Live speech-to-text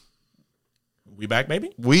We back,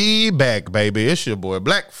 baby? We back, baby. It's your boy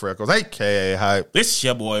Black Freckles, a.k.a. Hype. It's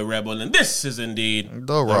your boy Rebel, and this is indeed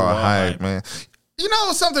the Raw Hype, man. You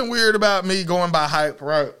know something weird about me going by Hype,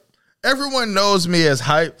 right? Everyone knows me as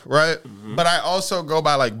Hype, right? Mm-hmm. But I also go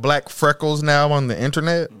by like Black Freckles now on the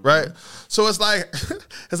internet, right? So it's like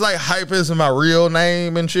Hype is my real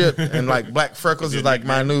name and shit, and like Black Freckles is like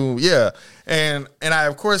my new, And I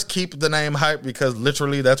of course keep the name Hype because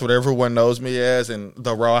literally that's what everyone knows me as, and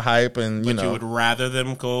the Raw Hype, and you know. You would rather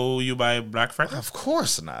them call you by Black Freckles? Of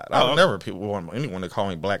course not. I would never want anyone to call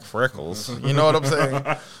me Black Freckles. You know what I'm saying?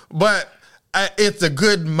 But it's a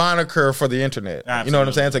good moniker for the internet. Absolutely. You know what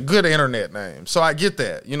I'm saying? It's a good internet name. So I get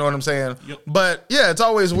that. You know what I'm saying? Yep. But yeah, it's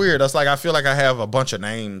always weird. It's like I feel like I have a bunch of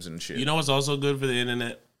names and shit. You know what's also good for the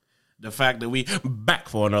internet? The fact that we back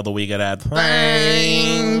for another week of that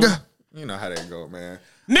thing. You know how that go, man.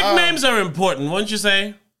 Nicknames are important, wouldn't you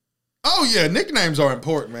say? Oh, yeah, nicknames are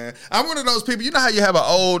important, man. I'm one of those people. You know how you have an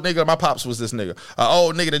old nigga? My pops was this nigga. An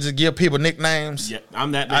old nigga that just give people nicknames? Yeah,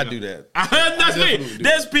 I'm that nigga. I do that. That's me.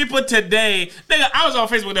 There's people today. Nigga, I was on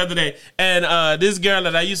Facebook the other day, and this girl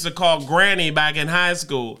that I used to call Granny back in high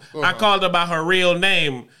school, I called her by her real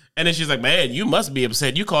name. And then she's like, man, you must be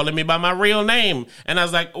upset. You calling me by my real name. And I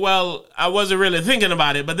was like, well, I wasn't really thinking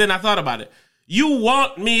about it. But then I thought about it. You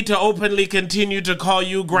want me to openly continue to call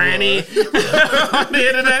you Granny on the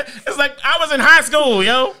internet? It's like, I was in high school,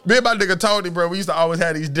 yo. Me and my nigga Tony, bro, we used to always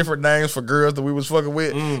have these different names for girls that we was fucking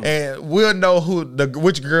with. And we'll know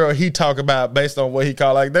which girl he talk about based on what he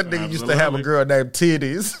call. Like, that nigga used to have a girl named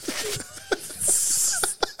Titties.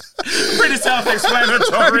 Pretty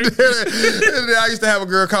self-explanatory. And then I used to have a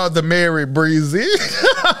girl called the Mary Breezy.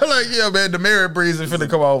 I'm like, yeah, man, the Mary Breezy finna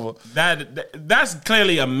come over. That's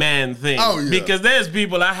clearly a man thing. Oh, yeah. Because there's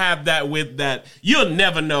people I have that with that you'll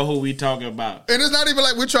never know who we talking about. And it's not even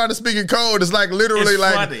like we're trying to speak in code. It's like literally it's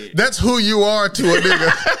like funny. That's who you are to a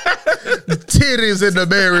nigga. Titties and the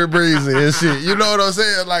Mary Breezy and shit. You know what I'm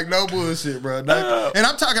saying? Like, no bullshit, bro. And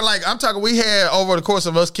I'm talking we had over the course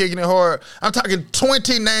of us kicking it hard, I'm talking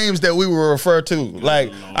 20 names that we would refer to.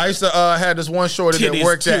 Like, I used to have this one shorty that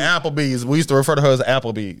worked at Applebee's. We used to refer to her as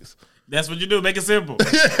Applebee's. That's what you do. Make it simple.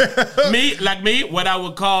 Me, what I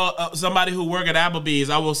would call somebody who work at Applebee's,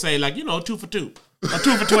 I will say, like, 2 for 2. Or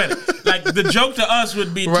 2 for 20. Like, the joke to us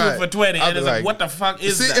would be 2 for 20. And it's like, what the fuck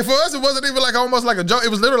is that? For us, it wasn't even like almost like a joke. It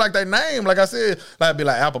was literally like their name. Like I said, like, be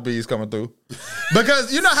like Applebee's coming through.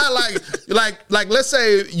 Because you know how like let's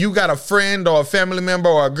say you got a friend or a family member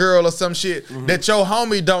or a girl or some shit that your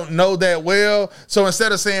homie don't know that well. So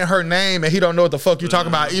instead of saying her name and he don't know what the fuck you talking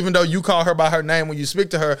about, even though you call her by her name when you speak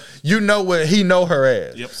to her, you know what he know her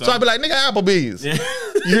as. Yep, so I'd be like, nigga, Applebee's. Yeah.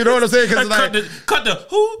 You know what I'm saying? Because like, cut the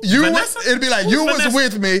who? It'd be like, you was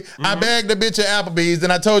with me. I bagged the bitch at Applebee's,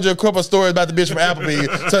 and I told you a couple stories about the bitch from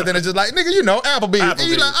Applebee's. So then it's just like, nigga, Applebe's. And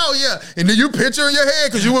you like, oh yeah. And then you picture in your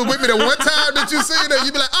head because you were with me the one time that you seen her.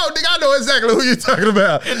 You be like, oh nigga, I know exactly who you talking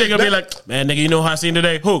about. And nigga be like, man, nigga, you know who I seen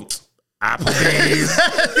today? Who? Applebee's.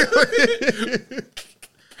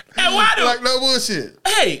 And why do like no bullshit?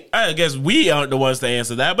 Hey, I guess we aren't the ones to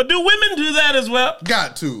answer that, but do women do that as well?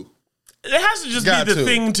 Got to. It has to just be the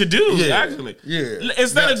thing to do, actually. Yeah.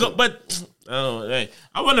 Instead of but hey,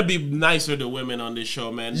 I want to be nicer to women on this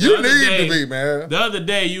show, man. You need to be, man. The other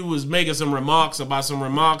day, you was making some remarks about some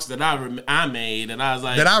remarks that I made, and I was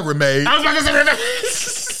like, that I remade. I was about to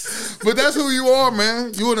say, but that's who you are,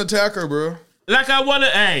 man. You an attacker, bro. Like I want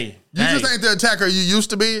to, You just ain't the attacker you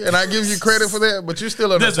used to be, and I give you credit for that, but you're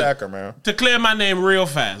still an attacker, man. To clear my name real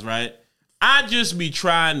fast, right? I just be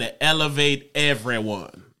trying to elevate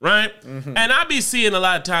everyone. Right? Mm-hmm. And I be seeing a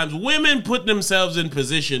lot of times women put themselves in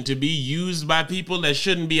position to be used by people that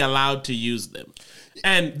shouldn't be allowed to use them.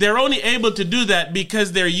 And they're only able to do that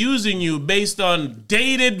because they're using you based on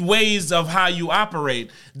dated ways of how you operate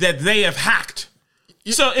that they have hacked.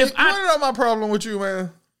 So if you want to know my problem with you, man?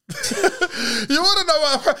 You want to know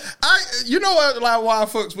why? You know what? Like why I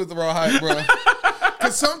fucks with the Raw Hype, bro?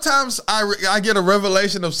 Because sometimes I get a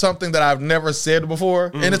revelation of something that I've never said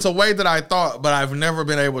before, and it's a way that I thought, but I've never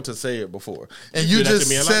been able to say it before. And you just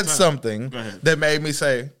said something that made me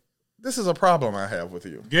say, "This is a problem I have with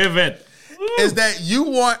you." Give it. Is that you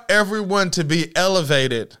want everyone to be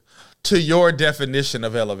elevated to your definition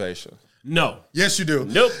of elevation? No. Yes, you do.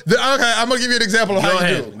 Nope. Okay, I'm gonna give you an example of how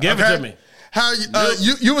you do. Give it to me. How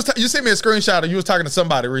you sent me a screenshot of you was talking to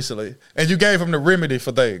somebody recently, and you gave him the remedy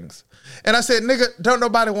for things. And I said, nigga, don't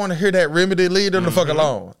nobody want to hear that remedy. Leave them the fuck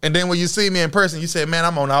alone. And then when you see me in person, you say, man,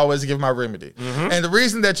 I'm gonna always give my remedy. And the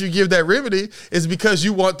reason that you give that remedy is because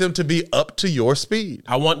you want them to be up to your speed.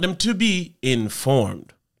 I want them to be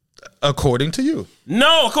informed. According to you.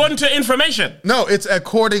 No, according to information. No, it's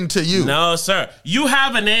according to you. No, sir. You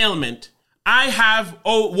have an ailment. I have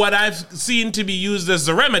what I've seen to be used as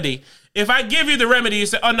a remedy. If I give you the remedy, you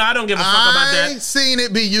say, oh, no, I don't give a fuck about that. I've seen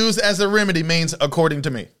it be used as a remedy means according to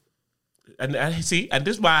me. And this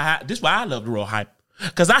is why I love the real hype.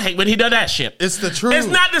 Because I hate when he does that shit. It's the truth. It's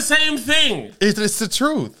not the same thing. It's the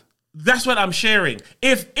truth. That's what I'm sharing.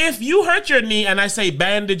 If you hurt your knee and I say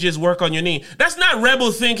bandages work on your knee, that's not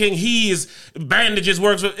rebel thinking bandages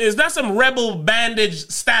works. Is that some rebel bandage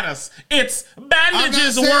status? It's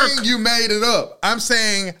bandages work. I'm not saying you made it up. I'm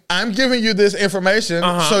saying I'm giving you this information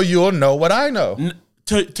so you'll know what I know.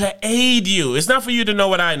 To aid you. It's not for you to know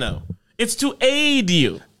what I know. It's to aid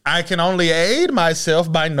you. I can only aid myself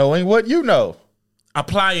by knowing what you know.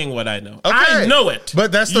 Applying what I know. Okay. I know it.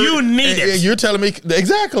 But that's you need it. You're telling me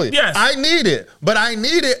exactly. Yes. I need it. But I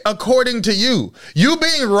need it according to you. You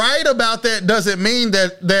being right about that doesn't mean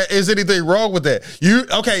that there is anything wrong with that.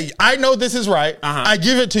 I know this is right. I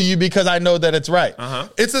give it to you because I know that it's right.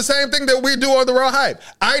 It's the same thing that we do on the Raw Hype.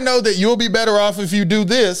 I know that you'll be better off if you do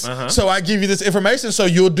this. So I give you this information so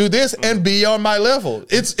you'll do this and be on my level.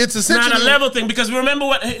 It's essentially not a level thing, because remember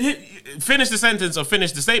what finish the sentence or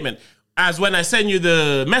finish the statement. As when I send you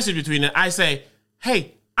the message between it, I say,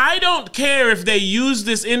 hey, I don't care if they use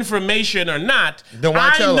this information or not.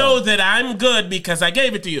 I know that I'm good because I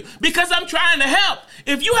gave it to you. Because I'm trying to help.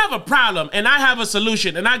 If you have a problem and I have a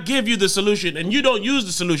solution and I give you the solution and you don't use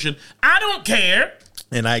the solution, I don't care.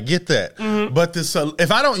 And I get that. But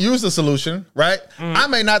if I don't use the solution, right, I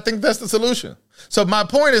may not think that's the solution. So my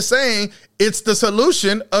point is saying it's the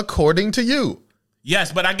solution according to you.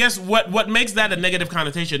 Yes, but I guess what makes that a negative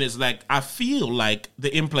connotation is like, I feel like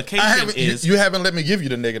the implication is... You haven't let me give you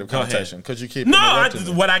the negative connotation because you keep...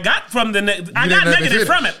 what I got from I got negative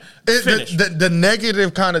from it. The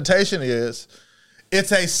negative connotation is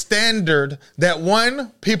it's a standard that,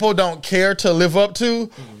 one, people don't care to live up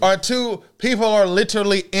to, or two, people are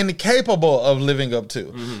literally incapable of living up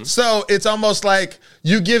to. So it's almost like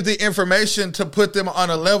you give the information to put them on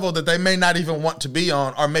a level that they may not even want to be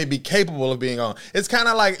on or may be capable of being on. It's kind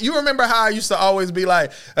of like, you remember how I used to always be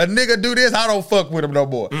like, a nigga do this, I don't fuck with him no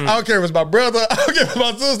more. I don't care if it's my brother, I don't care if it's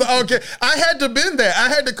my sister, I don't care. I had to bend that. I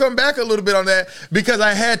had to come back a little bit on that because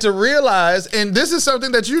I had to realize, and this is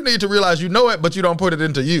something that you need to realize, you know it, but you don't put it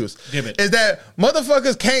into use. Is that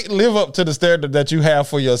motherfuckers can't live up to the standard that you have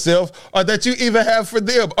for yourself or that you even have for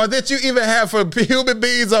them or that you even have for human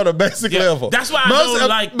beings on a basic level. That's why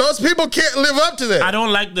most people can't live up to that. I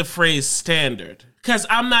don't like the phrase standard because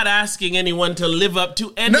I'm not asking anyone to live up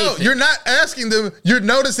to anything. No, you're not asking them. You're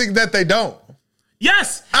noticing that they don't.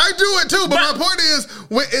 Yes. I do it too, but my point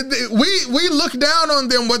is we look down on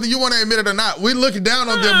them whether you want to admit it or not. We look down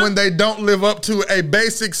on them when they don't live up to a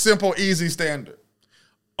basic, simple, easy standard.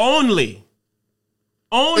 Only.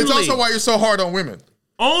 It's also why you're so hard on women.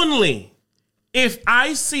 Only if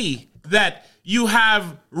I see that you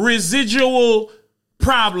have residual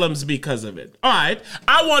problems because of it. All right,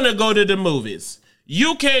 I want to go to the movies.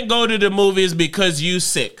 You can't go to the movies because you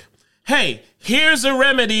sick. Hey, here's a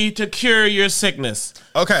remedy to cure your sickness.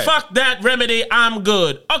 Okay. Fuck that remedy, I'm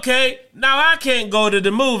good. Okay, now I can't go to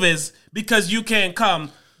the movies because you can't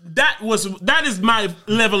come. That is my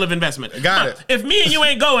level of investment. Got it. If me and you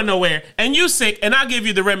ain't going nowhere and you sick and I give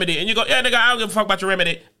you the remedy and you go, yeah, nigga, I don't give a fuck about your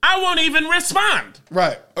remedy, I won't even respond.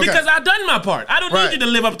 Right. Okay. Because I done my part. I don't need you to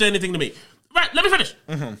live up to anything to me. Right, let me finish.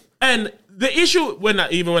 And the issue, when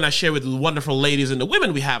I share with the wonderful ladies and the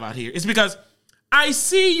women we have out here, is because I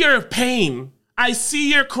see your pain, I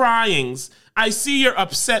see your cryings, I see your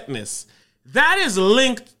upsetness. That is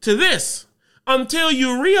linked to this. Until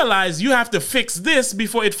you realize you have to fix this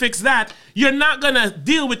before it fixes that, you're not going to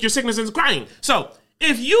deal with your sickness and crying. So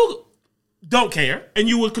if you don't care and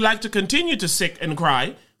you would like to continue to sick and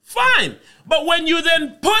cry, fine. But when you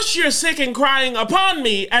then push your sick and crying upon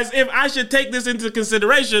me as if I should take this into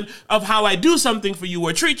consideration of how I do something for you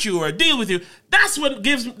or treat you or deal with you, that's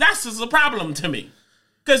a problem to me.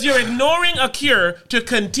 Because you're ignoring a cure to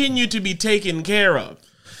continue to be taken care of.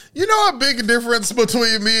 You know a big difference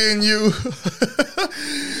between me and you?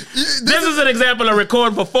 This is an example of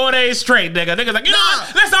recording for 4 days straight, nigga. Nigga's like, you know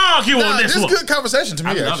what? Let's argue on this one. This is good conversation to me,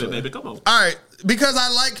 I love actually. it, baby. Come on. All right. Because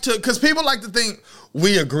because people like to think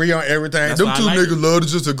we agree on everything. Them two niggas love to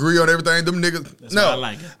just agree on everything. Them niggas. That's why I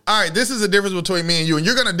like it. All right. This is a difference between me and you. And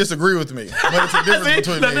you're going to disagree with me. But it's a difference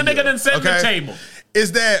between me and you. The nigga done set the table.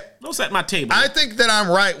 Is that. Don't set my table. I think that I'm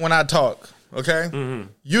right when I talk. Okay,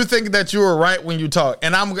 You think that you were right when you talk,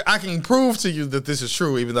 and I can prove to you that this is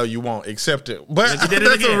true, even though you won't accept it. But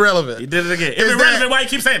that's irrelevant. You did it again. It's irrelevant. Why you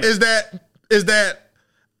keep saying it? Is that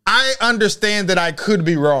I understand that I could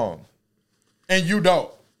be wrong. and you don't.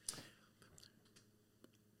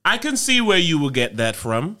 I can see where you will get that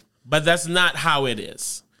from, but that's not how it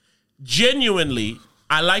is. Genuinely,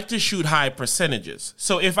 I like to shoot high percentages.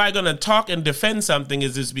 So if I'm going to talk and defend something,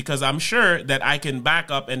 is this because I'm sure that I can back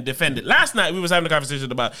up and defend it. Last night, we was having a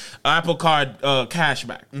conversation about Apple Card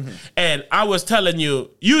cashback. And I was telling you,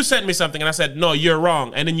 you sent me something, and I said, no, you're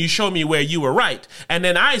wrong. And then you showed me where you were right. And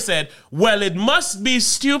then I said, well, it must be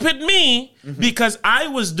stupid me because I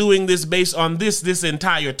was doing this based on this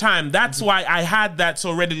entire time. That's why I had that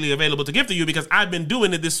so readily available to give to you, because I've been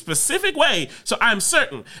doing it this specific way, so I'm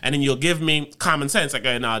certain. And then you'll give me common sense, like,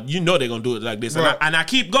 nah, you know they're gonna do it like this. Right. And I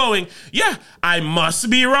keep going, yeah, I must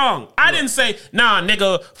be wrong. I didn't say, nah,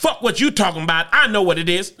 nigga, fuck what you talking about. I know what it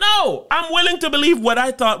is. No, I'm willing to believe what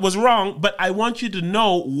I thought was wrong, but I want you to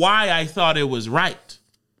know why I thought it was right.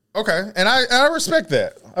 Okay, and I respect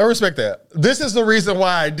that. I respect that. This is the reason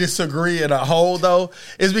why I disagree in a whole, though,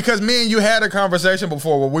 is because me and you had a conversation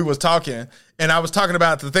before where we was talking, and I was talking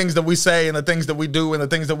about the things that we say and the things that we do and the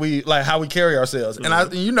things that we, like, how we carry ourselves.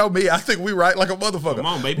 And you know me, I think we right like a motherfucker. Come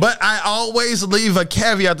on, baby. But I always leave a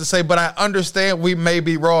caveat to say, but I understand we may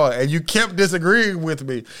be wrong. And you kept disagreeing with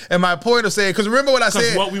me. And my point of saying, because remember what I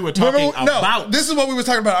said? What we were talking about. No, this is what we were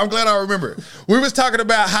talking about. I'm glad I remember. We was talking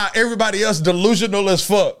about how everybody else delusional as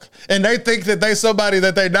fuck. And they think that they somebody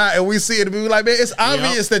that they not. And we see it and we like, man, it's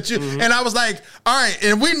obvious that you. And I was like, all right,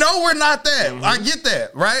 and we know we're not that. I get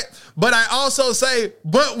that, right? But I also say,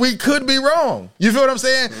 but we could be wrong. You feel what I'm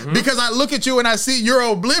saying? Because I look at you and I see you're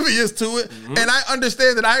oblivious to it, and I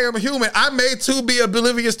understand that I am a human. I may too be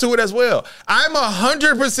oblivious to it as well. I'm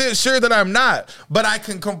 100% sure that I'm not, but I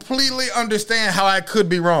can completely understand how I could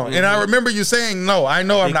be wrong. And I remember you saying, no, I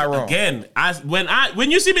know I'm not wrong. Again, when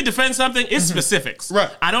you see me defend something, it's specifics. Right.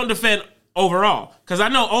 I don't defend overall, because I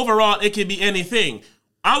know overall it can be anything.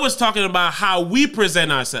 I was talking about how we present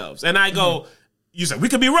ourselves, and I go, you said we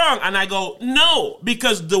could be wrong, and I go, no,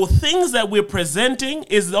 because the things that we're presenting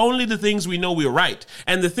is only the things we know we're right,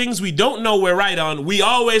 and the things we don't know we're right on, we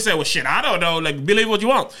always say, well, shit, I don't know, like, believe what you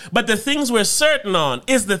want. But the things we're certain on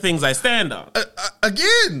is the things I stand on.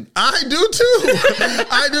 Again, I do too.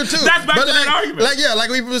 I do too. That's back to that argument. Like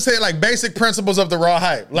we would say, like basic principles of the raw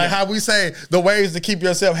hype, like how we say the ways to keep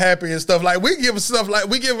yourself happy and stuff. Like we give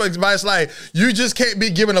advice like you just can't be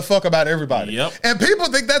giving a fuck about everybody. And people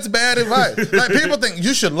think that's bad advice. Like people think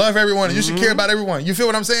you should love everyone and you should care about everyone. You feel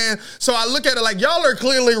what I'm saying? So I look at it like y'all are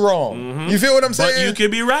clearly wrong. You feel what I'm saying? But you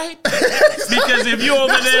could be right. Because if you're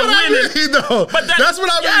over there winning. That's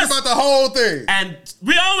what I mean about the whole thing. And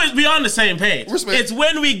we always be on the same page. It's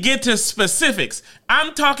when we get to specifics.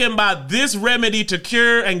 I'm talking about this remedy to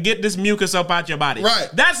cure and get this mucus up out your body. Right.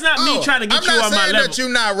 That's not me trying to get you on my level. I'm not saying that you're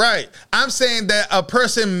not right. I'm saying that a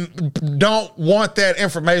person don't want that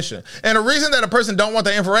information. And the reason that a person don't want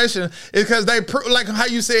that information is because they, like how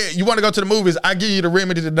you said, you want to go to the movies, I give you the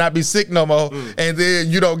remedy to not be sick no more, and then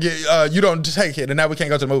you don't take it, and now we can't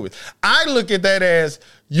go to the movies. I look at that as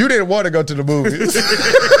you didn't want to go to the movies.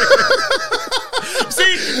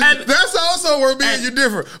 See, and that's also where me and you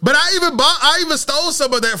differ. But I even stole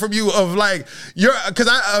some of that from you of like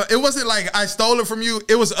because it wasn't like I stole it from you.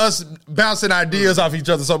 It was us bouncing ideas off each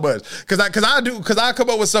other so much. Because I come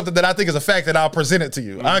up with something that I think is a fact that I'll present it to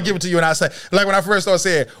you. I'll give it to you and I say, like when I first started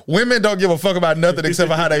saying, women don't give a fuck about nothing except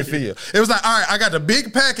for how they feel. It was like, all right, I got the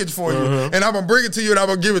big package for you, and I'm gonna bring it to you and I'm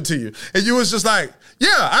gonna give it to you. And you was just like,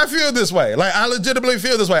 yeah, I feel this way. Like I legitimately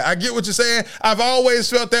feel this way. I get what you're saying. I've always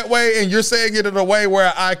felt that way, and you're saying it in a way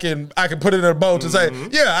where I can put it in a bow to say,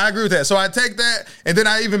 yeah, I agree with that. So I take that, and then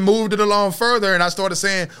I even moved it along further, and I started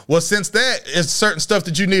saying, well, since that is certain stuff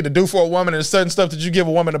that you need to do for a woman, and certain stuff that you give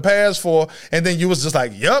a woman a pass for, and then you was just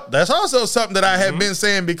like, yep, that's also something that I have been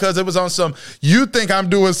saying because it was on some, you think I'm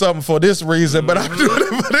doing something for this reason, but I'm doing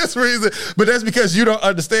it for this reason, but that's because you don't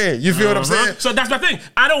understand. You feel what I'm saying? So that's my thing.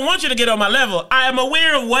 I don't want you to get on my level. I am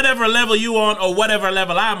aware of whatever level you on or whatever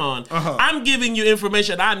level I'm on. I'm giving you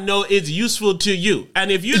information I know is useful to you.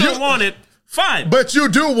 And if you don't want it, fine. But you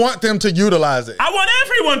do want them to utilize it. I want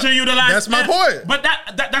everyone to utilize it. That's my point. But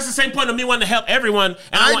that's the same point of me wanting to help everyone,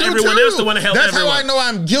 and I want everyone else to want to help everyone. That's how I know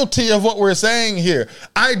I'm guilty of what we're saying here.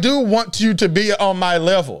 I do want you to be on my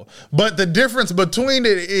level. But the difference between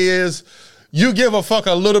it is you give a fuck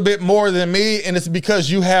a little bit more than me, and it's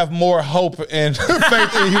because you have more hope and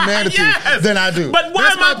faith in humanity than I do. But why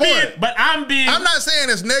am I being? But I'm not saying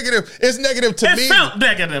it's negative. It's negative to me. It felt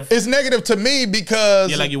negative. It's negative to me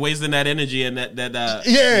because like you're wasting that energy and that.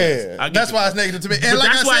 That's why it's negative to me. And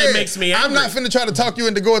like that's why it makes me angry. I'm not finna try to talk you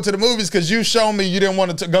into going to the movies because you shown me you didn't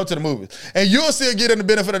want to go to the movies, and you'll still get in the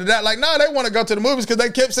benefit of that. Like, no, they want to go to the movies because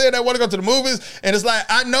they kept saying they want to go to the movies, and it's like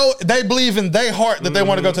I know they believe in their heart that they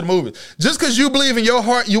want to go to the movies. Just because you believe in your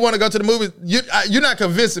heart you want to go to the movies, you're not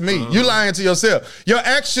convincing me. You're lying to yourself. Your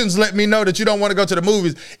actions let me know that you don't want to go to the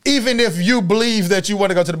movies, even if you believe that you want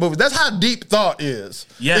to go to the movies. That's how deep thought is.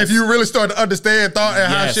 Yes. If you really start to understand thought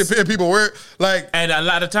and how shit people work. Like, and a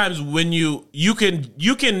lot of times when you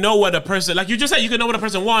can know what a person, like you just said, you can know what a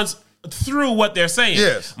person wants through what they're saying.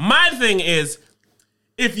 Yes. My thing is,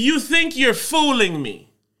 if you think you're fooling me,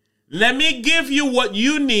 let me give you what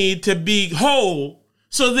you need to be whole,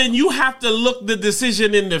 so then you have to look the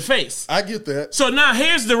decision in the face. I get that. So now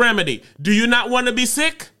here's the remedy. Do you not want to be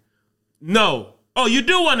sick? No. Oh, you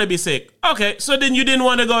do want to be sick. Okay, so then you didn't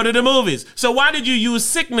want to go to the movies. So why did you use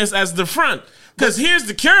sickness as the front? Because here's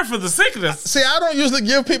the cure for the sickness. See, I don't usually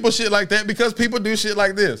give people shit like that because people do shit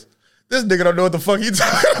like this. This nigga don't know what the fuck he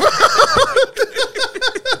talking about.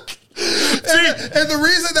 And the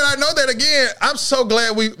reason that I know that, again, I'm so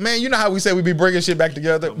glad you know how we say we be bringing shit back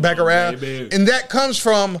together, back around? Baby. And that comes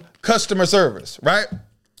from customer service, right?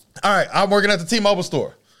 All right, I'm working at the T-Mobile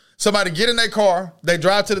store. Somebody get in their car, they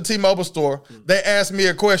drive to the T-Mobile store, they ask me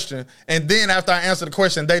a question, and then after I answer the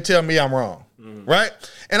question, they tell me I'm wrong, right?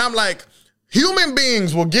 And I'm like, human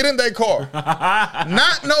beings will get in their car,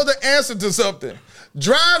 not know the answer to something,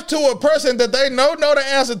 drive to a person that they know the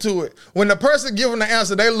answer to it. When the person give them the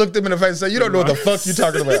answer, they look them in the face and say, you don't know what the fuck you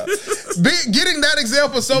talking about. Getting that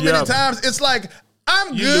example so many times, it's like, I'm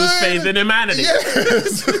good. You lose faith in humanity.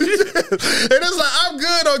 Yes. And it's like, I'm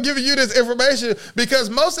good on giving you this information because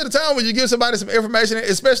most of the time when you give somebody some information,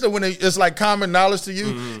 especially when it's like common knowledge to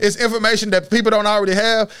you, it's information that people don't already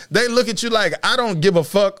have, they look at you like, I don't give a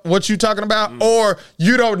fuck what you talking about, or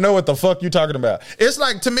you don't know what the fuck you talking about. It's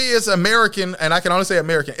like, to me, it's American, and I can only say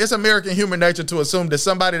American, it's American human nature to assume that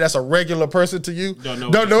somebody that's a regular person to you don't know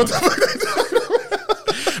what the fuck they talking about.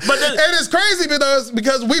 And it's crazy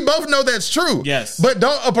because we both know that's true. Yes. But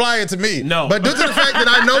don't apply it to me. No. But due to the fact that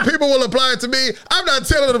I know people will apply it to me, I'm not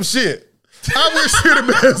telling them shit. I wish you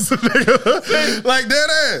the best, nigga. Like that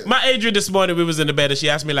ass. My Adrian this morning, we was in the bed and she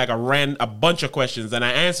asked me like a bunch of questions and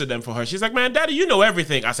I answered them for her. She's like, man, Daddy, you know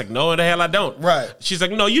everything. I was like, no, the hell I don't. Right. She's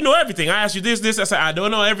like, no, you know everything. I asked you this. I said, I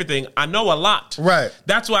don't know everything. I know a lot. Right.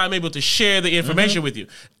 That's why I'm able to share the information with you.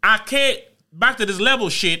 I can't. Back to this level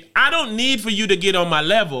shit, I don't need for you to get on my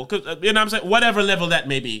level, because you know what I'm saying? Whatever level that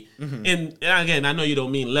may be. And again, I know you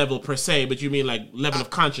don't mean level per se, but you mean like level of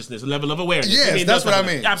consciousness, level of awareness. Yes, that's what I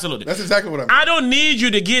mean. Absolutely. That's exactly what I mean. I don't need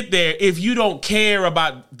you to get there if you don't care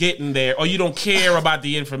about getting there or you don't care about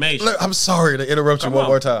the information. Look, I'm sorry to interrupt you one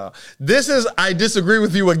more time. I disagree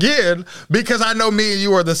with you again because I know me and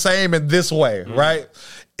you are the same in this way, right?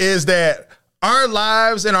 Is that our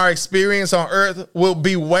lives and our experience on Earth will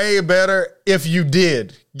be way better if you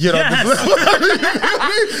did get on this level.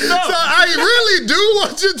 So I really do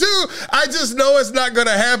want you to. I just know it's not going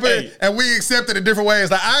to happen, and we accept it in different ways.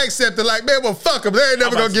 Like, I accept it like, man, well, fuck them. They ain't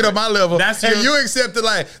never going to get on my level. And you accept it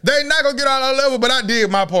like, they ain't not going to get on our level, but I did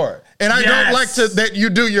my part. And I don't like that you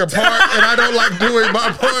do your part, and I don't like doing my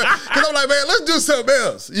part. Because I'm like, man, let's do something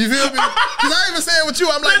else. You feel me? Because I even saying with you,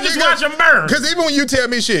 I'm like, just watch them burn. Because even when you tell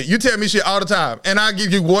me shit all the time, and I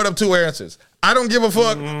give you one of two answers. I don't give a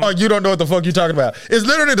fuck, or you don't know what the fuck you talking about. It's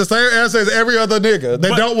literally the same answer as every other nigga. They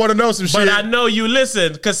don't want to know some shit. But I know you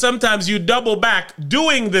listen, because sometimes you double back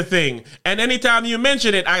doing the thing. And anytime you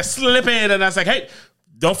mention it, I slip in and I was like, hey,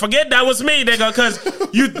 don't forget that was me, nigga, because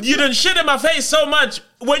you done shit in my face so much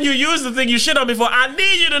when you use the thing you shit on before. I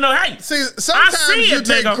need you to know, hey, see, sometimes you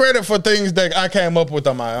take credit for things that I came up with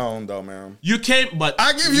on my own, though, man. You can't, but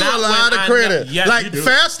I give you a lot of credit. Yes, like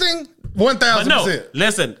fasting, 1,000%. No,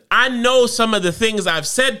 listen, I know some of the things I've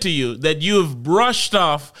said to you that you've brushed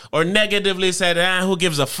off or negatively said, who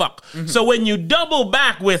gives a fuck? So when you double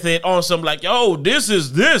back with it on some like, oh, this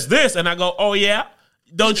is this, and I go, oh, yeah?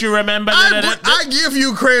 Don't you remember that? I give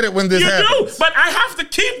you credit when this happens. You do, but I have to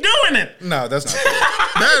keep doing it. No, that's not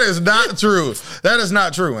true. That is not true. That is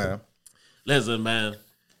not true, man. Listen, man.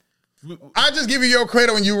 I just give you your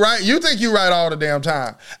credit when you write. You think you write all the damn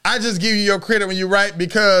time. I just give you your credit when you write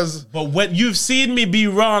because... But when you've seen me be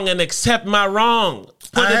wrong and accept my wrong.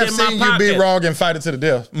 I have seen you be wrong and fight it to the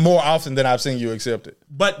death more often than I've seen you accept it.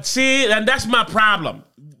 But see, and that's my problem.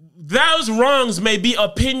 Those wrongs may be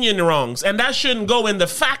opinion wrongs, and that shouldn't go in the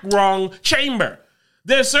fact wrong chamber.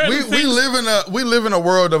 There's certain things... We live in a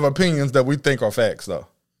world of opinions that we think are facts, though.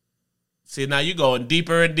 See, now you're going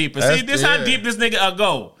deeper and deeper. See, this how deep this nigga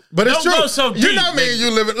go. But it's true. Go so deep, you know me and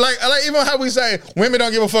you live it. Like even how we say women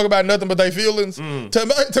don't give a fuck about nothing but their feelings. To me,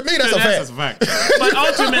 that's a fact. But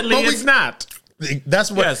ultimately, it's not.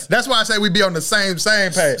 That's what. Yes. That's why I say we be on the same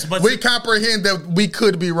page. But we comprehend that we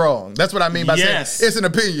could be wrong. That's what I mean by saying it's an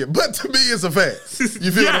opinion, but to me, it's a fact.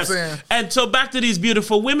 You feel what I'm saying? And so back to these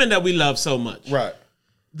beautiful women that we love so much. Right.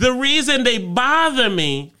 The reason they bother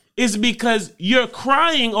me is because you're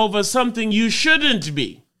crying over something you shouldn't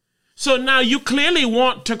be. So now you clearly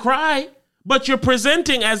want to cry, but you're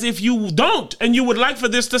presenting as if you don't, and you would like for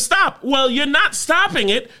this to stop. Well, you're not stopping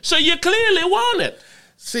it, so you clearly want it.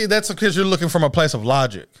 See, that's because you're looking from a place of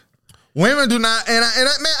logic. Women do not, man,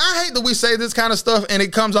 I hate that we say this kind of stuff and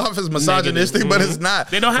it comes off as misogynistic, but it's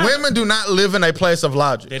not. They don't have Women do not live in a place of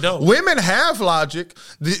logic. They don't. Women have logic.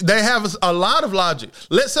 They have a lot of logic.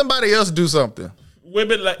 Let somebody else do something.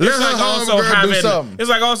 Women, it's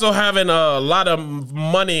like also having a lot of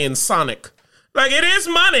money in Sonic. Like, it is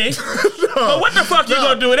money, but what the fuck you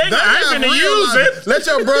gonna do? I ain't gonna use it. Let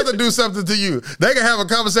your brother do something to you. They can have a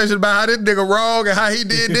conversation about how this nigga wrong and how he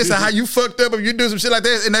did this and how you fucked up if you do some shit like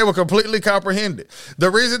that, and they will completely comprehend it. The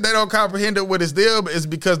reason they don't comprehend it with his deal is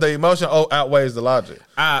because the emotion outweighs the logic.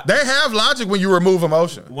 They have logic when you remove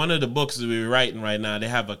emotion. One of the books that we're writing right now, they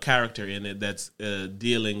have a character in it that's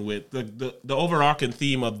dealing with the overarching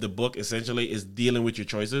theme of the book. Essentially, is dealing with your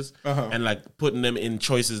choices and like putting them in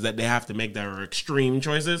choices that they have to make that are extreme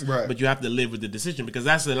choices, right. But you have to live with the decision because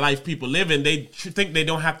that's the life people live in. They think they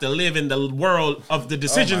don't have to live in the world of the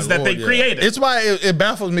decisions that they created. It's why it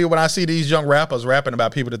baffles me when I see these young rappers rapping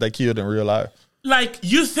about people that they killed in real life. Like,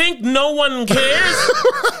 you think no one cares?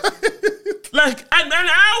 Like, and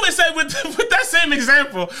I always say with that same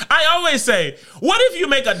example, I always say, what if you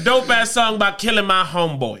make a dope ass song about killing my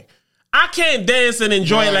homeboy? I can't dance and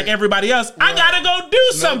enjoy it like everybody else. Right. I gotta go do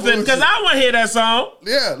something because I want to hear that song.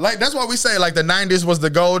 Yeah, like that's why we say like the 90s was the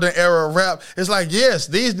golden era of rap. It's like, yes,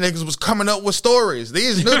 these niggas was coming up with stories.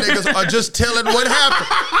 These new niggas are just telling what happened.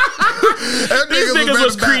 These niggas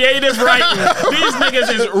was creative writing. These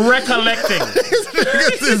niggas is recollecting. These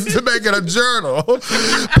niggas is making a journal.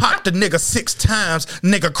 Popped the nigga 6 times.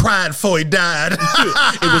 Nigga cried before he died.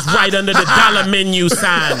 It was right under the dollar menu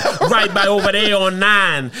sign. Right by over there on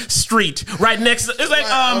 9 Street. Right next to, it's like,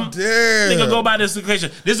 nigga go by this location.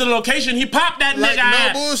 This is a location, he popped that nigga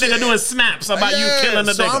ass. Nigga doing snaps about you killing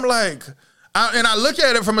the nigga. So I'm like, I look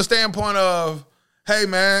at it from a standpoint of, hey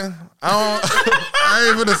man, I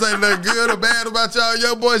ain't gonna say nothing good or bad about y'all.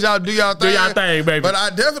 Yo boys, y'all do y'all thing. Do y'all thing, baby. But I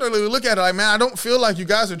definitely look at it like, man, I don't feel like you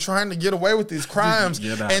guys are trying to get away with these crimes.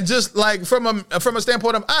 And just like from a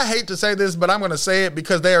standpoint of, I hate to say this, but I'm gonna say it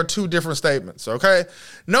because they are two different statements, okay?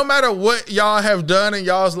 No matter what y'all have done in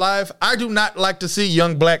y'all's life, I do not like to see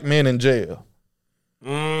young black men in jail.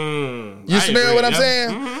 You smell what I'm saying?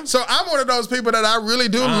 Mm-hmm. So I'm one of those people that I really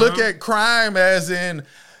do look at crime as in,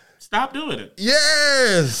 stop doing it.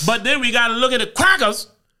 Yes. But then we got to look at the crackers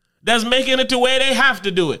that's making it to where they have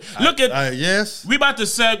to do it. Look at, yes. We about to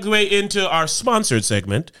segue into our sponsored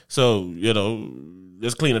segment. So,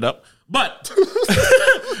 let's clean it up. But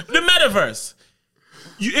the metaverse.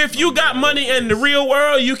 If you got money in the real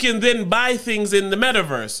world, you can then buy things in the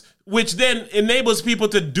metaverse, which then enables people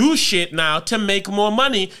to do shit now to make more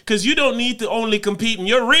money because you don't need to only compete in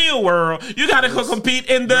your real world. You got to go compete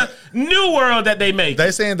in the new world that they make.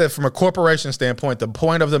 They're saying that from a corporation standpoint, the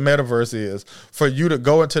point of the metaverse is for you to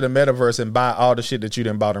go into the metaverse and buy all the shit that you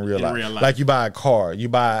didn't buy in real life. Like you buy a car, you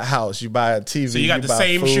buy a house, you buy a TV. So you got the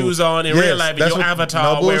same shoes on in real life and your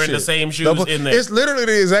avatar wearing the same shoes in there. It's literally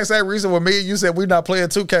the exact same reason when me and you said we're not playing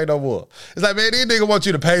 2K no more. It's like, man, these niggas want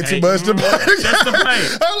you to pay too much to play. Just to play.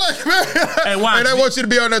 I'm like, man, and they want you to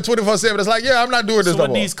be on there 24/7. It's like, yeah, I'm not doing this no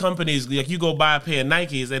more. These companies, like you go buy a pair of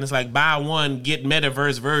Nikes and it's like buy one, get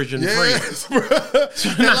metaverse version free.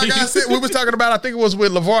 And like I said, we was talking about, I think it was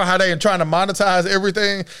with LeVar, how they trying to monetize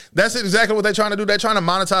everything. That's exactly what they're trying to do. They're trying to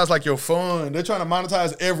monetize like your fun. They're trying to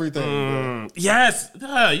monetize everything. Yes.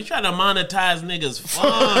 You're trying to monetize niggas'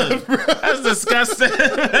 fun. That's disgusting.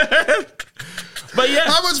 But yeah.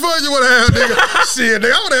 How much fun you want to have, nigga? Shit,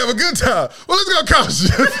 nigga, I want to have a good time. Well, it's going to cost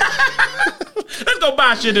you. Let's go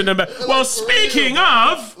buy shit in the back. Well, speaking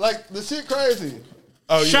of. Like, the shit crazy.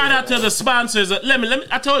 Shout out to the sponsors. Let me.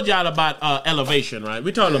 I told y'all about Elevation, right?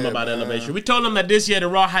 We told them about Elevation. We told them that this year the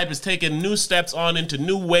Raw Hype is taking new steps on into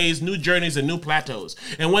new ways, new journeys, and new plateaus.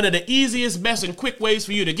 And one of the easiest, best, and quick ways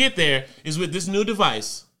for you to get there is with this new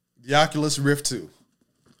device. The Oculus Rift 2.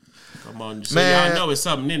 Come on, so y'all know it's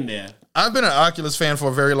something in there. I've been an Oculus fan for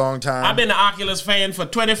a very long time. I've been an Oculus fan for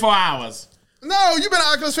 24 hours. No, you've been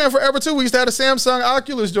an Oculus fan forever too. We used to have the Samsung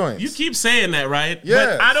Oculus joints. You keep saying that, right?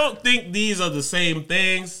 Yeah. But I don't think these are the same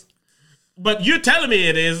things. But you're telling me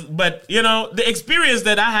it is. But, the experience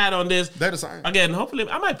that I had on this. They're the same. Again, hopefully,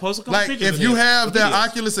 I might post a couple pictures. Like, if you have the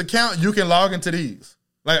Oculus account, you can log into these.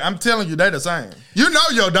 Like, I'm telling you, they the same. You know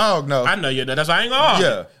your dog, no. I know you. That's why I ain't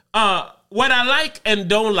gonna argue. What I like and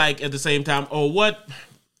don't like at the same time, or what...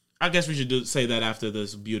 I guess we should say that after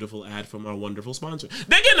this beautiful ad from our wonderful sponsor.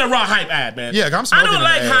 They're getting a raw hype ad, man. Yeah, I'm smoking. I don't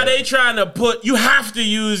like how they trying to put... You have to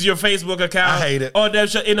use your Facebook account. I hate it. Or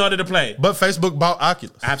in order to play. But Facebook bought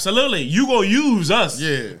Oculus. Absolutely. You gonna use us.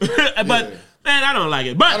 Yeah. But, man, I don't like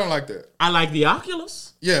it. But I don't like that. I like the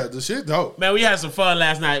Oculus. Yeah, the shit dope. Man, we had some fun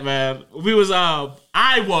last night, man. We was... because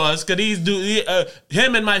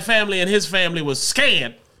him and my family and his family was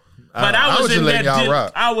scared. But I was in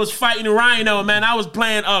that. I was fighting Rhino, man. I was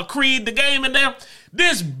playing Creed, the game in there.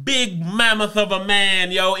 This big mammoth of a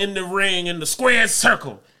man, in the ring in the square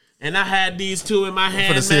circle, and I had these two in my hand.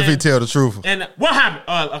 I'm gonna see if he tell the truth. And what happened?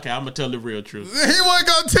 Okay, I'm gonna tell the real truth. He wasn't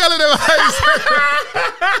gonna tell it.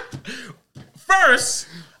 First,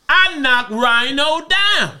 I knocked Rhino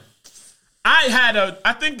down.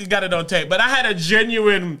 I think you got it on tape, but I had a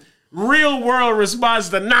genuine, real world response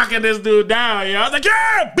to knocking this dude down. I was like,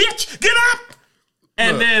 yeah, bitch, get up.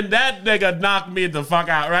 And then that nigga knocked me the fuck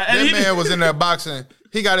out, right? And that man was in there boxing.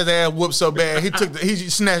 He got his ass whooped so bad, he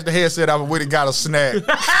snatched the headset off and went and got a snack. That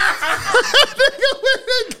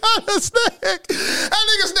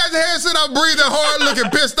nigga snatched the headset off, breathing hard, looking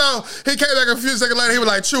pissed off. He came back a few seconds later, he was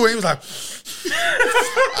like chewing. He was like, I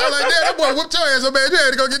was like, damn, that boy whooped your ass so bad, you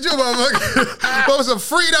had to go get you, motherfucker. What was some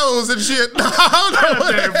Fritos and shit? I don't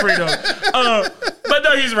know. Damn Fritos. But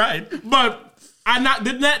no, he's right. But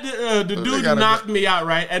the dude knocked me out,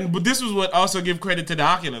 right? But this was what also give credit to the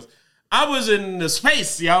Oculus. I was in the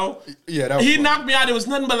space, yo. Yeah, that was He knocked me out. It was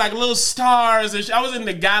nothing but like little stars. And I was in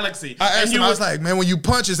the galaxy. I asked him, I was like, man, when you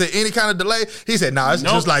punch, is there any kind of delay? He said, nah, it's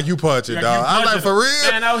just like you punch it, dog. I was like, for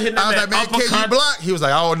real? Man, I was like, man, can you block? He was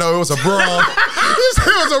like, oh, no, it was a brawl. He said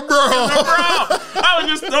it was a brawl. I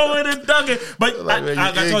was just throwing and dunking. But like,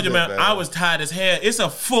 I told you, man, I was tired as hell. It's a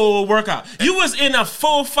full workout. You was in a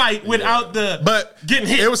full fight without getting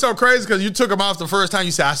hit. It was so crazy because you took him off the first time.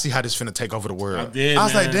 You said, I see how this finna take over the world. I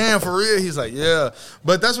was like, damn, for real? He's like, yeah.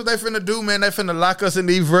 But that's what they finna do, man. They finna lock us in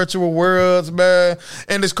these virtual worlds, man.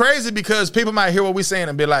 And it's crazy because people might hear what we saying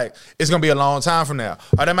and be like, it's gonna be a long time from now.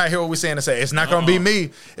 Or they might hear what we saying and say, it's not gonna be me.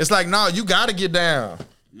 It's like, no, you gotta get down.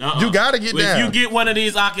 You gotta get down. If you get one of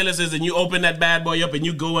these Oculuses and you open that bad boy up and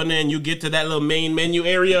you go in there and you get to that little main menu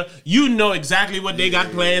area, you know exactly what they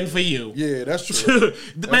got planned for you. Yeah, that's true.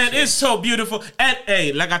 Man, it's so beautiful. And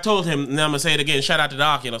hey, like I told him, and I'm gonna say it again, shout out to the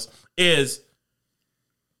Oculus, is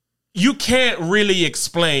you can't really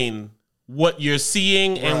explain what you're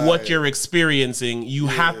seeing and what you're experiencing. You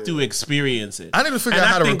have to experience it. I need to figure out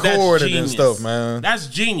how to record it and stuff, man. That's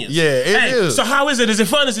genius. Yeah, it is. So how is it? Is it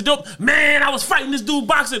fun? Is it dope? Man, I was fighting this dude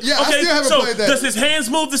boxing. Yeah, okay, I still haven't played that. Does his hands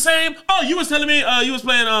move the same? Oh, you was telling me you was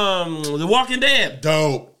playing The Walking Dead.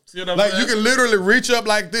 Dope. See what I'm saying? You can literally reach up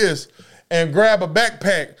like this and grab a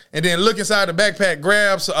backpack, and then look inside the backpack,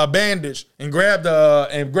 grab a bandage, and grab the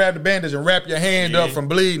bandage and wrap your hand up from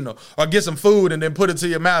bleeding, or get some food and then put it to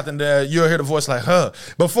your mouth, and you'll hear the voice like, huh.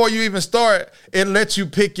 Before you even start, it lets you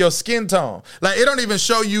pick your skin tone. Like, it don't even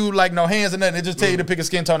show you like no hands or nothing. It just tell you to pick a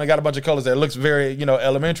skin tone. It got a bunch of colors that looks very,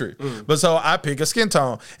 elementary. But so I pick a skin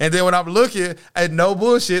tone, and then when I'm looking at no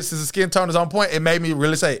bullshit, since the skin tone is on point, it made me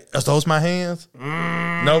really say, are those my hands?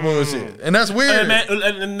 No bullshit. And that's weird.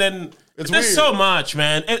 And then there's so much,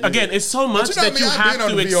 man. Again, it's so much that you have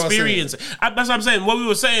to experience. That's what I'm saying. What we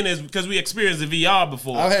were saying is because we experienced the VR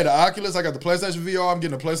before. I had the Oculus. I got the PlayStation VR. I'm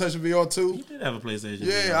getting a PlayStation VR too. You did have a PlayStation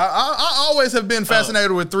VR. Yeah, I always have been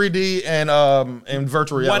fascinated with 3D and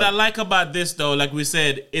virtual reality. What I like about this, though, like we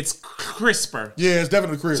said, it's crisper. Yeah, it's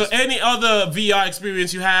definitely crisp. So any other VR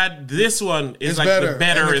experience you had, this one is like the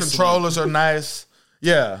better. And the controllers are nice.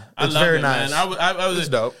 Yeah, it's very nice. Man. I was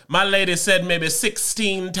dope. My lady said maybe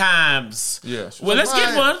 16 times. Yeah. Well, let's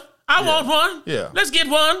get one. I want one. Yeah. Let's get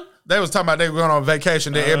one. They was talking about they were going on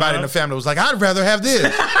vacation. Then everybody in the family was like, I'd rather have this.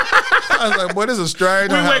 I was like, boy, this is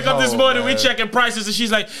strange. We wake up this morning, we checking prices, and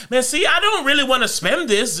she's like, man, see, I don't really want to spend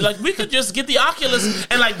this. Like, we could just get the Oculus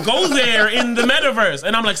and like go there in the metaverse.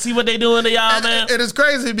 And I'm like, see what they doing to y'all, man? It is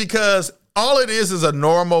crazy because all it is a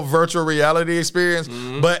normal virtual reality experience.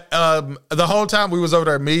 But the whole time we was over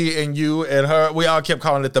there, me and you and her, we all kept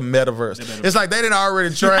calling it the metaverse. It's like they didn't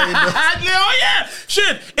already train. Oh, yeah.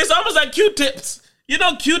 Shit. It's almost like Q-tips. You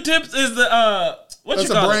know, Q-tips is the, That's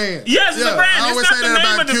a brand. Yes, it's a brand. I always say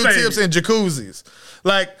that about Q-tips and jacuzzis.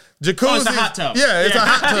 Like, jacuzzis. Oh, it's a hot tub. Yeah, it's a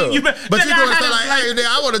hot tub. But you going to say like, hey,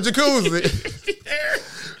 I want a jacuzzi.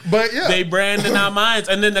 But yeah. They brand in our minds.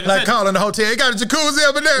 And then like calling the hotel, you got a jacuzzi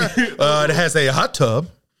up in there. That has a hot tub.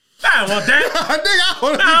 I don't want that.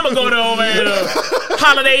 I'm going to go there over at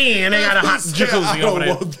Holiday Inn. They got a hot jacuzzi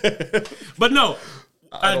over there. But no.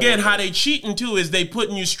 Again, how they cheating too is they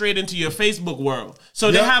putting you straight into your Facebook world.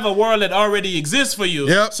 So they have a world that already exists for you.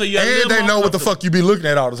 Yep. So you're and they know what the fuck you be looking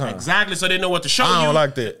at all the time. Exactly. So they know what to show you. I don't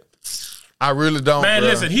like that. I really don't. Man, bro.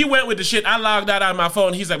 listen, he went with the shit. I logged out on my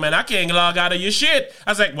phone. He's like, man, I can't log out of your shit.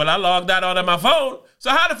 I was like, well, I logged out on my phone. So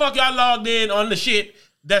how the fuck y'all logged in on the shit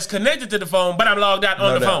that's connected to the phone, but I'm logged out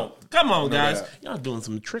on the phone? Come on, guys. Y'all doing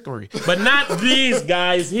some trickery. But not these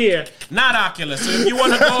guys here. Not Oculus. So if you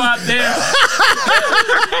want to go out there.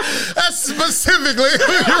 That's specifically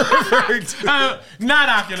who you're referring to. Not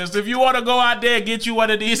Oculus. If you want to go out there and get you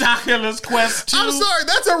one of these Oculus Quest 2. I'm sorry,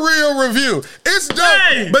 that's a real review. It's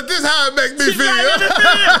dope, but this is how it makes me feel.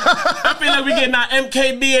 I feel like we getting our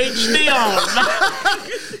MKBHD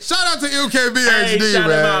on. Shout out to MKBHD, shout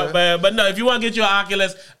man. him out, man. But no, if you want to get your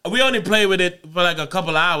Oculus, we only play with it for like a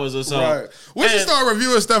couple hours or so. Right. We should start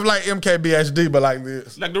reviewing stuff like MKBHD, but like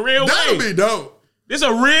this. Like the real way. That would be dope. This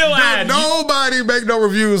a real ad. Nobody make no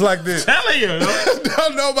reviews like this. Telling you.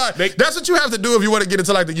 Nobody. That's what you have to do if you want to get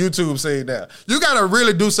into like the YouTube scene now. You got to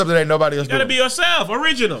really do something that nobody else doing. You got to be yourself,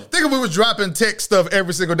 original. Think if we was dropping tech stuff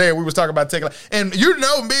every single day and we was talking about tech. And you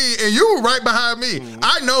know me and you were right behind me. Mm-hmm.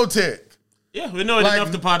 I know tech. Yeah, we know it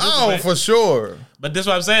enough to participate. Oh, for sure. But this is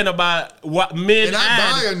what I'm saying about what mid-ad. And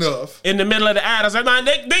I buy enough. In the middle of the ad, I was like, man,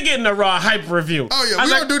 they getting a raw hype review. Oh, yeah. We're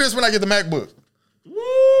going to do this when I get the MacBook. Woo!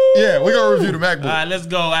 Yeah, we're going to review the MacBook. All right, let's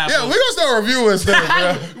go, Apple. Yeah, we're going to start reviewing stuff,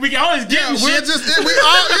 bro. We can always get shit.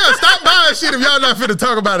 Stop buying shit if y'all not finna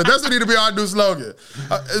talk about it. That's what need to be our new slogan.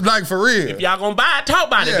 Like, for real. If y'all gonna buy it, talk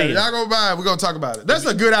about it then. Yeah, y'all gonna buy it, we're gonna talk about it. That's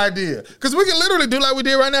a good idea. Because we can literally do like we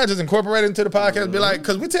did right now, just incorporate it into the podcast and be like,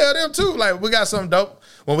 because we tell them too, like, we got some dope.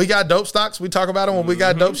 When we got dope stocks, we talk about it. When we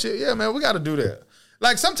got dope shit, yeah, man, we got to do that.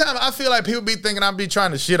 Like, sometimes I feel like people be thinking I be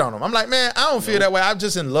trying to shit on them. I'm like, man, I don't feel that way. I'm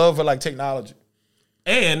just in love with, like, technology.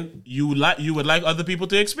 And you would like other people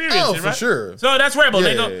to experience it, right? For sure. So that's Rebel.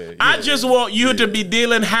 I just want you to be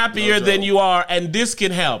dealing happier than you are, and this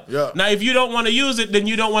can help. Yeah. Now, if you don't want to use it, then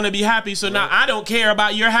you don't want to be happy. So now I don't care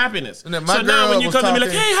about your happiness. So now when you come to me like,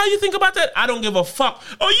 hey, how you think about that? I don't give a fuck.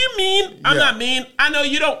 Oh, you mean? I'm not mean. I know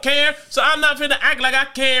you don't care, so I'm not finna act like I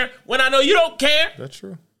care when I know you don't care. That's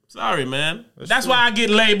true. Sorry, man. That's why I get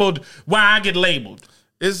labeled.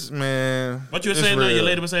 It's, man. What you were saying? Your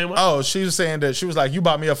lady was saying what? Oh, she was saying that she was like, you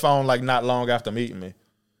bought me a phone like not long after meeting me.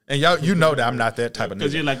 And y'all, you know that I'm not that type of nigga.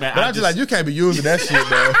 Because you're like, man, but I'm just like, you can't be using that shit,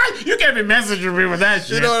 man. You can't be messaging me with that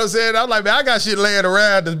shit. You know what I'm saying? I'm like, man, I got shit laying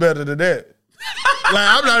around that's better than that. Like,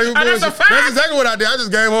 I'm not even that's a fact. That's exactly what I did. I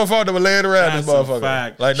just gave her a phone that was laying around this motherfucker.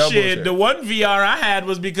 Fact. Like, no shit, bullshit. The one VR I had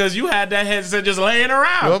was because you had that headset just laying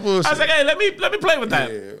around. No bullshit. I was like, hey, let me play with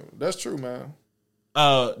that. Yeah, that's true, man.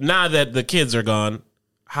 Now that the kids are gone,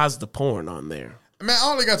 how's the porn on there? Man, I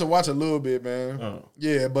only got to watch a little bit, man. Oh.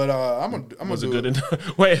 Yeah, but I'm gonna do good it.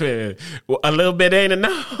 Enough? Wait. Well, a little bit ain't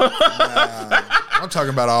enough. I'm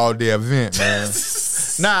talking about all day event, man.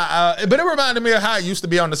 But it reminded me of how it used to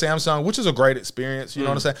be on the Samsung, which is a great experience. You know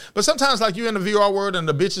what I'm saying? But sometimes, like, you in the VR world and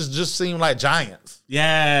the bitches just seem like giants.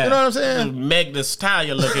 Yeah. You know what I'm saying? Meg the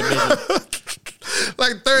Stallion looking bitch.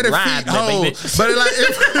 Like 30 feet whole. But it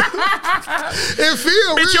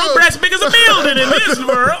feel real. Bitch, your breast big as a building in this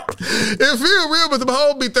world. It feel real, but the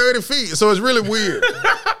hole be 30 feet. So it's really weird.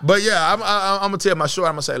 But yeah, I'm going to tell my short,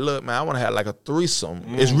 I'm going to say, look, man, I want to have like a threesome.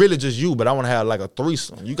 It's really just you, but I want to have like a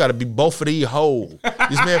threesome. You got to be both of these hoes.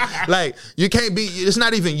 You smell? Like, you can't be, it's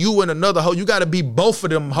not even you and another hoe. You got to be both of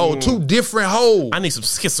them hoes. Two different hoes. I need some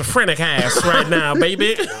schizophrenic ass right now,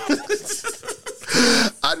 baby.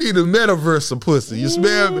 I need a metaverse of pussy. You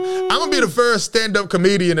smell me? I'm going to be the first stand-up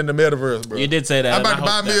comedian in the metaverse, bro. You did say that. I'm about to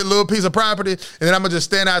buy me a little piece of property, and then I'm going to just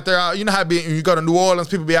stand out there. You know how you go to New Orleans,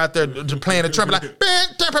 people be out there playing the trumpet like,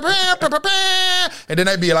 and then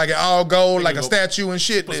they be like all gold, like a statue and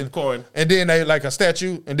shit. Put some coin. And then they like a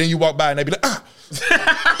statue, and then you walk by and they be like, ah.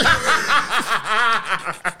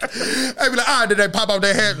 They be like, then they pop off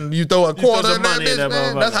their hat and you throw a quarter in that bitch,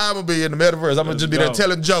 man. That's how I'm going to be in the metaverse. I'm going to just be there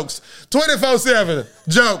telling jokes. 24/7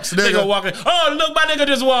 jokes, nigga. Nigga walking. Oh, look, my nigga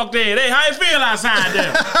just walked in. Hey, how you feel outside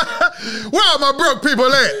there? Where are my broke people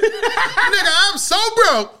at? Nigga, I'm so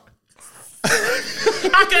broke.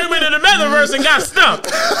 I came into the metaverse and got stuck.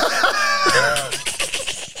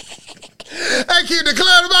 I keep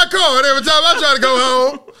declining my card every time I try to go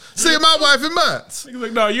home. See my wife in months. Nigga's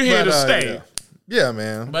like, no, you here to stay. Yeah,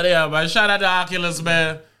 man. But shout out to Oculus,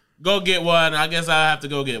 man. Go get one. I guess I'll have to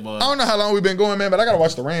go get one. I don't know how long we've been going, man, but I gotta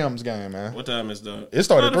watch the Rams game, man. What time is that? It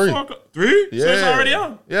started 3. 3? Yeah. So it's already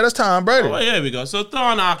on. Yeah, that's Tom Brady. Oh, here we go. So throw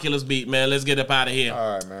on the Oculus beat, man. Let's get up out of here.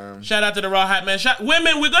 All right, man. Shout out to the Raw Hype, man.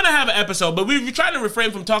 Women, we're going to have an episode, but we're trying to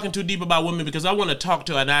refrain from talking too deep about women because I want to talk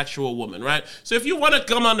to an actual woman, right? So if you want to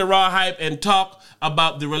come on the Raw Hype and talk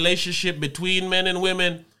about the relationship between men and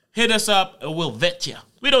women, hit us up and we'll vet you.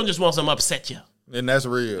 We don't just want some upset you. And that's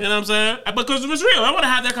real. You know what I'm saying? Because it was real. I want to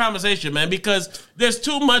have that conversation, man, because there's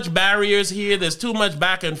too much barriers here. There's too much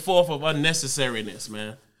back and forth of unnecessariness,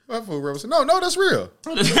 man. No, that's real. I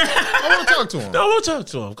want to talk to him. No, we'll talk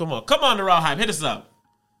to him. Come on, the Raw Hype. Hit us up.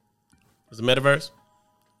 Is the metaverse?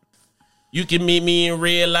 You can meet me in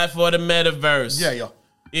real life or the metaverse. Yeah.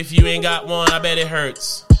 If you ain't got one, I bet it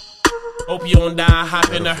hurts. Hope you don't die,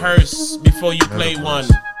 hop in the hearse before you play one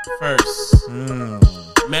first.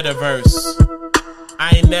 Metaverse.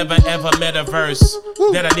 I ain't never ever met a verse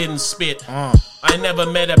that I didn't spit. I never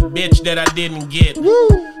met a bitch that I didn't get.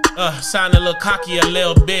 Sound a little cocky a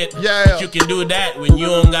little bit. Yeah. But you can do that when you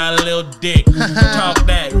don't got a little dick. Talk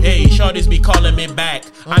that. Hey, shorties be calling me back.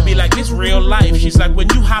 I be like, this real life. She's like, when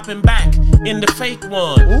you hopping back in the fake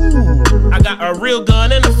one. I got a real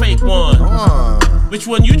gun and a fake one. Which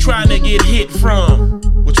one you trying to get hit from?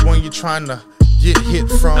 Which one you trying to get hit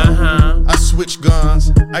from? I switch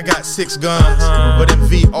guns. I got 6 guns. But in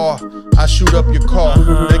VR, I shoot up your car.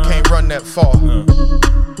 They can't run that far.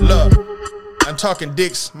 Look, I'm talking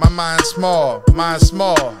dicks. My mind's small.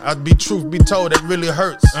 I'd be truth be told, that really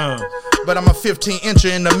hurts. But I'm a 15-incher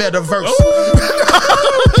in the metaverse.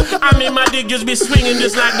 I mean, my dick just be swinging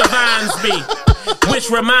just like the vines be. Which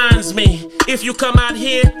reminds me, if you come out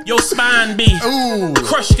here, your spine be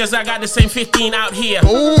crushed, cause I got the same 15 out here.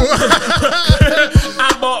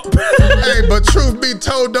 I bought. Hey, but truth be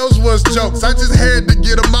told, those was jokes. I just had to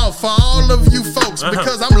get them out for all of you folks.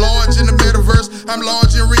 Because I'm large in the metaverse, I'm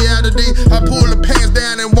large in reality. I pull the pants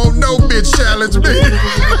down and won't no bitch challenge me.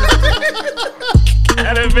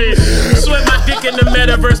 Sweat my dick in the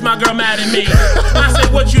metaverse, my girl mad at me. I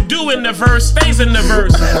said, what you do in the verse stays in the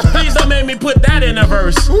verse. Please don't make me put that in the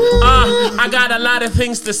verse. I got a lot of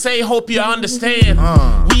things to say, hope you understand.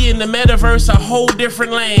 We in the metaverse, a whole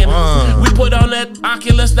different land. We put on that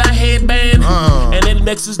Oculus, that headband, and it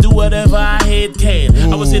makes us do whatever our head can.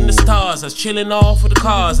 I was in the stars, I was chilling off with the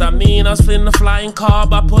cars. I mean, I was in the flying car,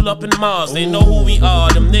 I pull up in Mars. They know who we are,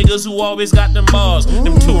 them niggas who always got them bars.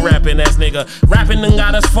 Them 2 rapping ass nigga, rapping done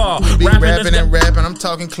got us far. Be rapping and rapping, I'm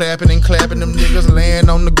talking clapping and clapping. Them niggas laying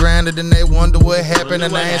on the ground and then they wonder what happened.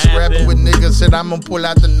 And I ain't scrapping with niggas, said I'm gonna pull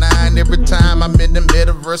out the 9 every time I'm in the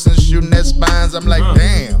metaverse and shooting at spines. I'm like,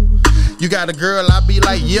 damn. You got a girl, I be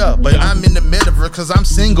like, yeah, but I'm in the metaverse cause I'm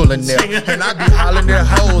single in there. And I be hollering their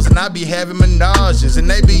hoes and I be having menages and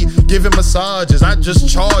they be giving massages. I just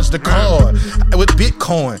charge the card with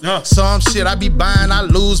Bitcoin. Some shit I be buying, I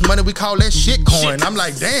lose money, we call that shit coin. I'm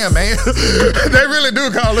like, damn, man. They really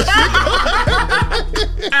do call it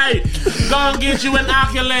shit. Hey, go and get you an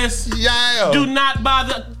Oculus. Yeah. Do not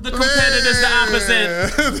bother the competitors, the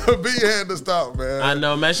opposite. The B had to stop, man. I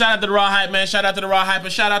know, man. Shout out to the Raw Hype, man. Shout out to the Raw Hype,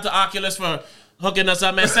 and shout out to Oculus for hooking us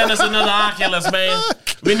up, man. Send us another Oculus, man.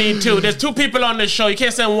 We need 2. There's 2 people on this show. You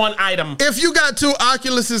can't send 1 item. If you got 2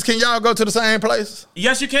 Oculuses, can y'all go to the same place?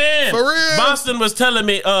 Yes, you can. For real? Boston was telling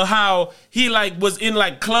me how he was in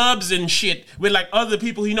clubs and shit with other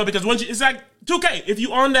people he know, because once it's like 2K. If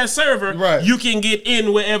you on that server, right, you can get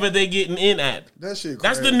in wherever they getting in at. That shit crazy.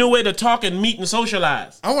 That's the new way to talk and meet and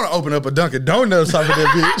socialize. I want to open up a Dunkin' Donuts off of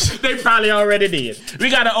that bitch. They probably already did.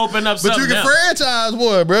 We got to open up something. But you can franchise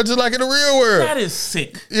one, bro, just like in the real world. That is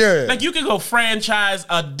sick. Yeah. Like you can go franchise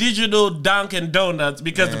a digital Dunkin' Donuts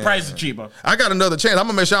because the price is cheaper. I got another chance. I'm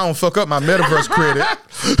going to make sure I don't fuck up my metaverse credit.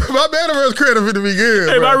 My metaverse credit finna be good,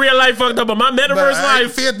 hey, bro. My real life fucked up, but my metaverse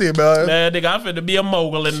life 50, bro. Man, nigga, I'm finna be a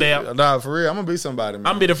mogul in there. Nah, for real. I'm going to be somebody, man.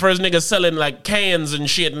 I'm be the first nigga selling cans and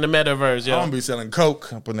shit in the metaverse, yo. I'm gonna be selling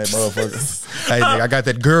Coke up in that motherfucker. Hey, nigga, I got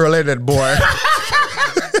that girl and that boy.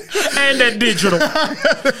 And that digital.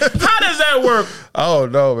 How does that work? Oh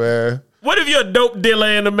no, man. What if you're a dope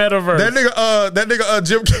dealer in the metaverse? That nigga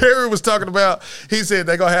Jim Carrey was talking about, he said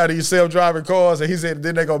they gonna have these self-driving cars, and he said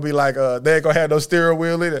then they gonna be like, they ain't gonna have no steering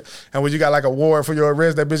wheel in it. And when you got a warrant for your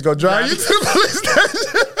arrest, that bitch gonna drive you to the police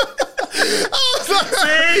station.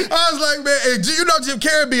 I was like, man, hey, you know Jim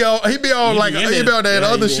Carrey be on that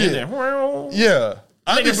other shit. Yeah.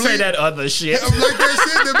 I can say that other shit. Like that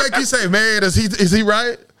shit that make you say, man, is he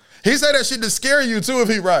right? He said that shit to scare you too if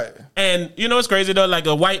he right. And you know what's crazy though? Like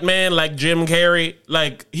a white man like Jim Carrey,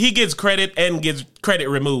 like he gets credit and gets credit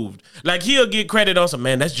removed. Like he'll get credit on some,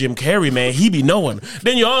 man, that's Jim Carrey, man. He be knowing.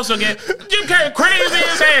 Then you also get Jim Carrey crazy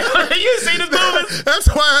as hell. You see this movie? That's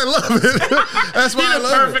why I love it. That's why I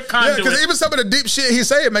love perfect it. conduit. Yeah, because even some of the deep shit he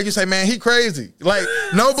say, it make you say, man, he crazy. Like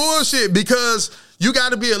no bullshit, because you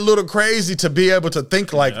got to be a little crazy to be able to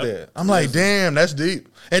think like that. I'm like, damn, that's deep.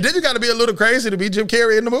 And then you got to be a little crazy to be Jim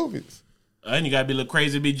Carrey in the movies. And you got to be a little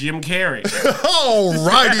crazy to be Jim Carrey.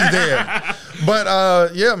 Alrighty then.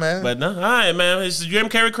 But, yeah, man. But no, all right, man. It's Jim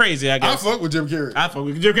Carrey crazy, I guess. I fuck with Jim Carrey. I fuck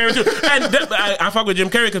with Jim Carrey, too. And I fuck with Jim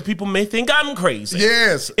Carrey because people may think I'm crazy.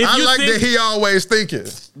 Yes. I like that he always thinking.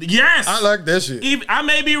 Yes. I like that shit. I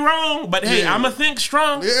may be wrong, but hey, I'm going to think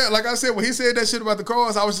strong. Yeah, like I said, when he said that shit about the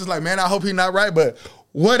cars, I was just like, man, I hope he's not right, but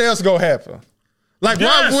what else gonna happen? Like,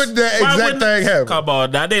 why wouldn't that exact thing happen? Come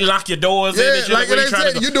on, now they lock your doors in and shit. Like they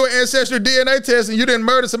said, you do an ancestral DNA test and you didn't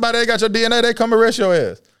murder somebody, they got your DNA, they come arrest your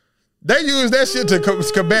ass. They use that shit to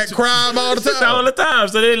combat crime all the time. All the time.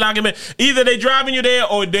 So they lock him in. Either they driving you there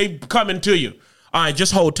or they coming to you. All right,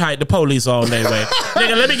 just hold tight. The police on their way.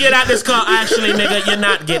 Nigga, let me get out this car. Actually, nigga, you're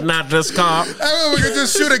not getting out this car. I mean, we can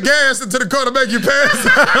just shoot a gas into the car to make you pass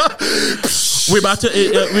out. We're about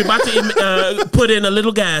to put in a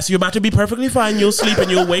little gas. You're about to be perfectly fine. You'll sleep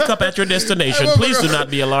and you'll wake up at your destination. Please do not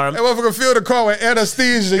be alarmed. And motherfucker fill the car with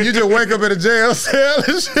anesthesia and you just wake up in a jail cell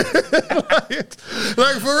and shit.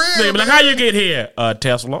 like for real. Nigga, like, how you get here?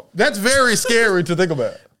 Tesla. That's very scary to think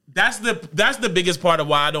about. That's the biggest part of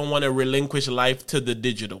why I don't want to relinquish life to the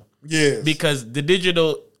digital. Yeah. Because the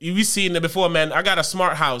digital, you've seen it before, man. I got a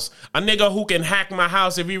smart house. A nigga who can hack my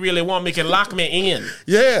house if he really want me can lock me in.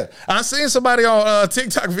 Yeah. I seen somebody on a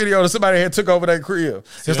TikTok video that somebody had took over that crib.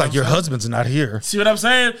 It's like, your husband's not here. See what I'm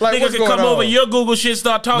saying? Like, nigga can come over your Google shit,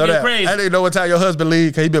 start talking crazy. I didn't know what time your husband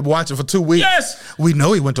leave because he been watching for 2 weeks. Yes. We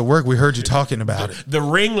know he went to work. We heard you talking about it. The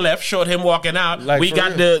ring left showed him walking out. Like, we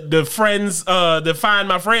got the friends, the Find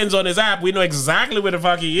My Friends on his app. We know exactly where the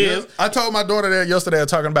fuck he is. I told my daughter that yesterday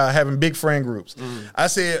talking about having big friend groups. I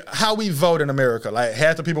said, how we vote in America. Like,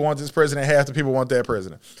 half the people want this president, half the people want that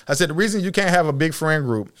president. I said, the reason you can't have a big friend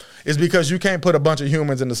group is because you can't put a bunch of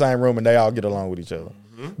humans in the same room and they all get along with each other.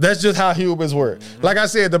 That's just how humans work. Like I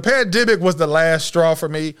said, the pandemic was the last straw for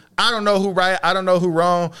me. I don't know who right, I don't know who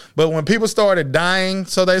wrong, but when people started dying,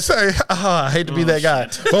 so they say, I hate to be that guy,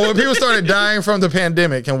 but when people started dying from the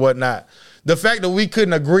pandemic and whatnot, the fact that we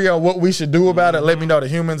couldn't agree on what we should do about it let me know that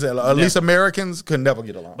humans, at least Americans, could never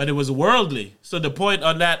get along. But it was worldly. So the point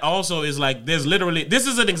on that also is like, this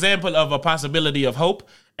is an example of a possibility of hope,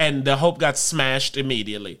 and the hope got smashed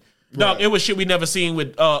immediately. Dog, it was shit we never seen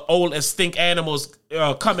with old extinct animals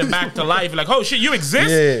coming back to life. Like, oh shit, you exist?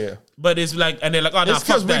 Yeah. But it's like, and they're like, oh no, it's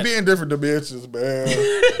because we being different dimensions,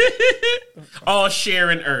 man. All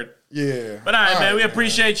sharing Earth. Yeah. But all right, man, we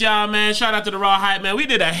appreciate y'all, man. Shout out to the Raw Hype, man. We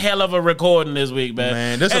did a hell of a recording this week, man.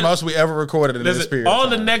 Man, this is the most we ever recorded in this period. All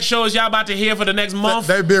the next shows y'all about to hear for the next month.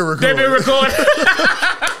 They've been recorded.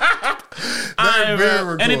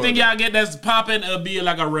 Anything y'all get that's popping, it'll be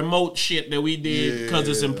like a remote shit that we did because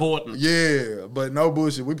it's important. Yeah, but no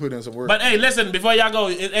bullshit. We put in some work. But hey, listen, before y'all go,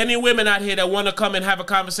 any women out here that want to come and have a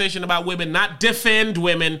conversation about women, not defend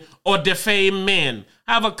women or defame men,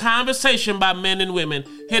 have a conversation about men and women,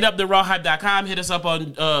 hit up therawhype.com, hit us up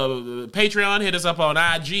on Patreon, hit us up on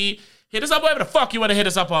IG, hit us up wherever the fuck you want to hit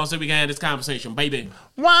us up on so we can have this conversation, baby.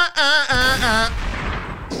 Why?